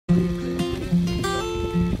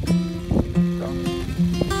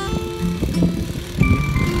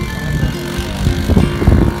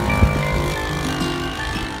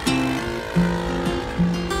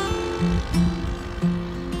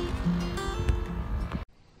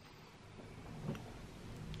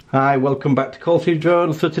Hi, welcome back to Call of Duty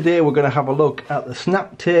Drones. So today we're going to have a look at the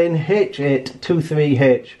Snaptain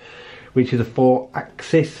H823H, which is a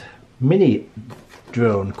 4-axis mini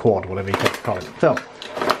drone quad, whatever you call it. So,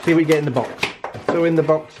 see what you get in the box. So in the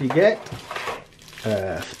box you get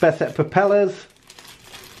a spare set of propellers,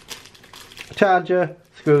 a charger,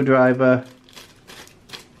 screwdriver,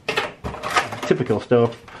 typical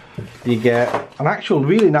stuff. You get an actual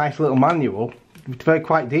really nice little manual. It's very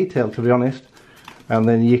quite detailed, to be honest. And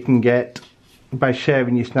then you can get, by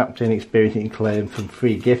sharing your Snaptain experience, you can claim some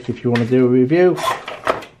free gifts if you want to do a review.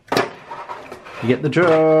 You get the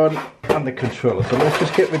drone and the controller. So let's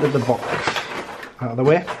just get rid of the box out of the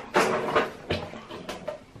way.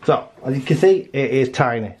 So, as you can see, it is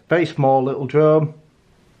tiny. Very small little drone.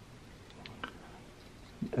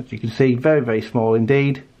 As you can see, very, very small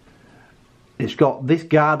indeed. It's got this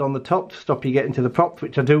guard on the top to stop you getting to the props,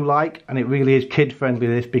 which I do like, and it really is kid friendly,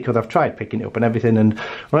 this, because I've tried picking it up and everything, and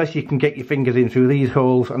unless you can get your fingers in through these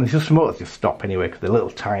holes, and it's just motors just stop anyway because they're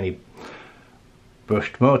little tiny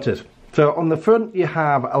brushed motors. So on the front you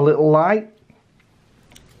have a little light.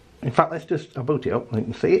 In fact, I'll boot it up so you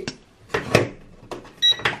can see it.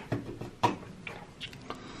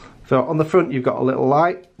 So on the front you've got a little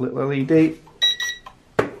light, little LED,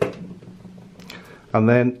 and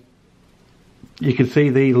then you can see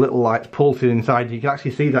the little lights pulsing inside. You can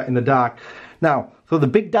actually see that in the dark. Now, so the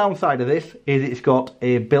big downside of this is it's got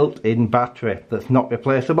a built-in battery that's not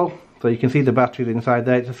replaceable. So you can see the batteries inside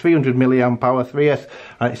there. It's a 300 milliamp hour 3S,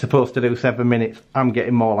 and it's supposed to do 7 minutes. I'm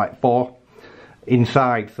getting more like 4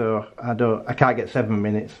 inside, so I can't get 7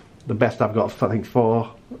 minutes. The best I've got is I think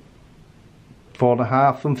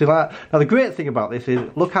 4.5, something like that. Now the great thing about this is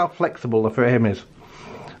look how flexible the frame is.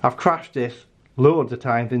 I've crashed this loads of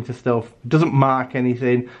times into stuff. It doesn't mark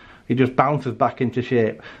anything, it just bounces back into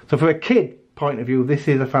shape. So for a kid point of view, this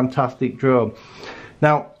is a fantastic drone.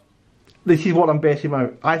 Now this is what I'm basing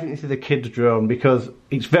I think this is a kid's drone because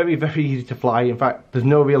it's very, very easy to fly. In fact, there's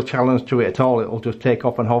no real challenge to it at all. It'll just take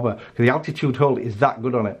off and hover because the altitude hold is that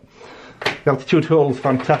good on it. The altitude hold is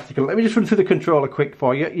fantastic. Let me just run through the controller quick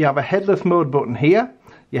for you. You have a headless mode button here.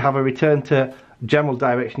 You have a return to general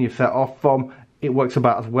direction you've set off from. It works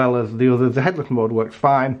about as well as the others. The headless mode works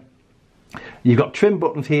fine. You've got trim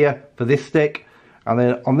buttons here for this stick, and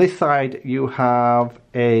then on this side you have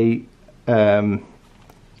a I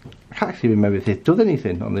can't actually remember if this does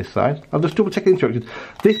anything on this side. I'll just double check the instructions.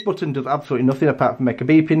 This button does absolutely nothing apart from make a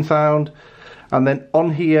beeping sound, and then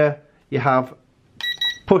on here you have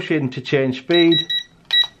push in to change speed,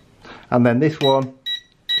 and then this one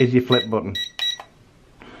is your flip button.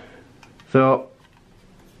 So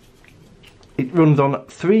it runs on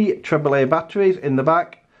 3 AAA batteries in the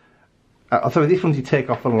back. Sorry, this one's your take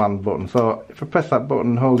off and land button. So if I press that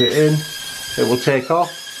button and hold it in, it will take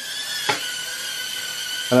off.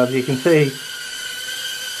 And as you can see,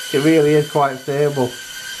 it really is quite stable.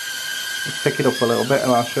 Let's pick it up a little bit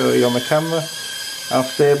and I'll show you on the camera how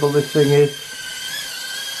stable this thing is.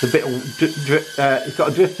 It's a bit, it's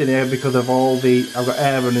got a drift in here because of all I've got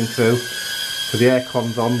air running through because the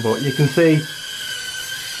aircon's on, but you can see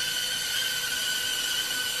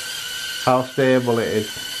how stable it is.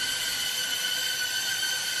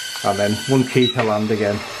 And then one key to land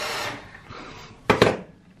again.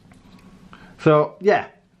 So yeah,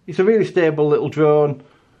 it's a really stable little drone.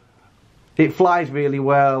 It flies really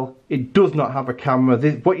well. It does not have a camera.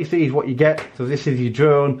 What you see is what you get. So this is your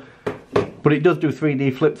drone, but it does do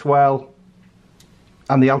 3D flips well,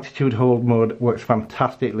 and the altitude hold mode works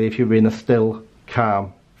fantastically if you're in a still,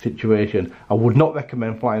 calm situation. I would not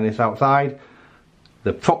recommend flying this outside.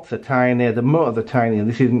 The props are tiny, the motors are tiny, and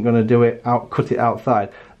this isn't going to do it, cut it outside.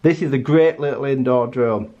 This is a great little indoor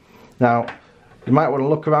drone. Now, you might want to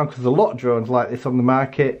look around because there's a lot of drones like this on the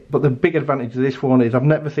market, but the big advantage of this one is I've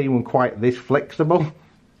never seen one quite this flexible.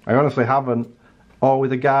 I honestly haven't. Or with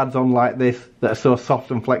the guards on like this that are so soft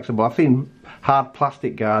and flexible. I've seen hard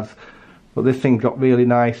plastic guards, but this thing's got really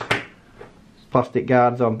nice plastic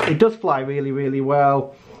guards on. It does fly really, really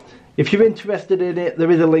well. If you're interested in it, there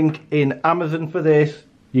is a link in Amazon for this.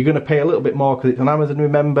 You're going to pay a little bit more because it's on Amazon,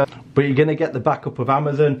 remember, but you're going to get the backup of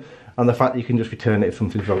Amazon and the fact that you can just return it if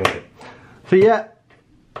something's wrong with it. So yeah,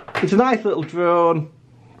 it's a nice little drone,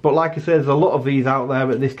 but like I said, there's a lot of these out there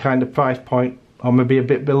at this kind of price point, or maybe a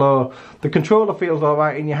bit below. The controller feels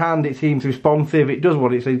alright in your hand, it seems responsive, it does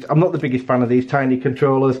what it says. I'm not the biggest fan of these tiny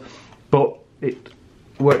controllers, but it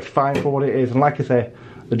works fine for what it is. And like I say,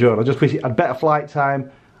 the drone, I just wish it had better flight time,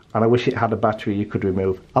 and I wish it had a battery you could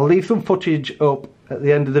remove. I'll leave some footage up at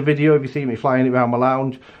the end of the video if you see me flying it around my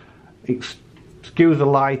lounge. It's Excuse the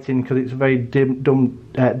lighting because it's a very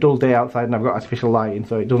dull day outside and I've got artificial lighting,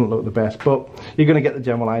 so it doesn't look the best, but you're going to get the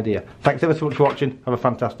general idea. Thanks ever so much for watching. Have a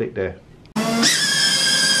fantastic day.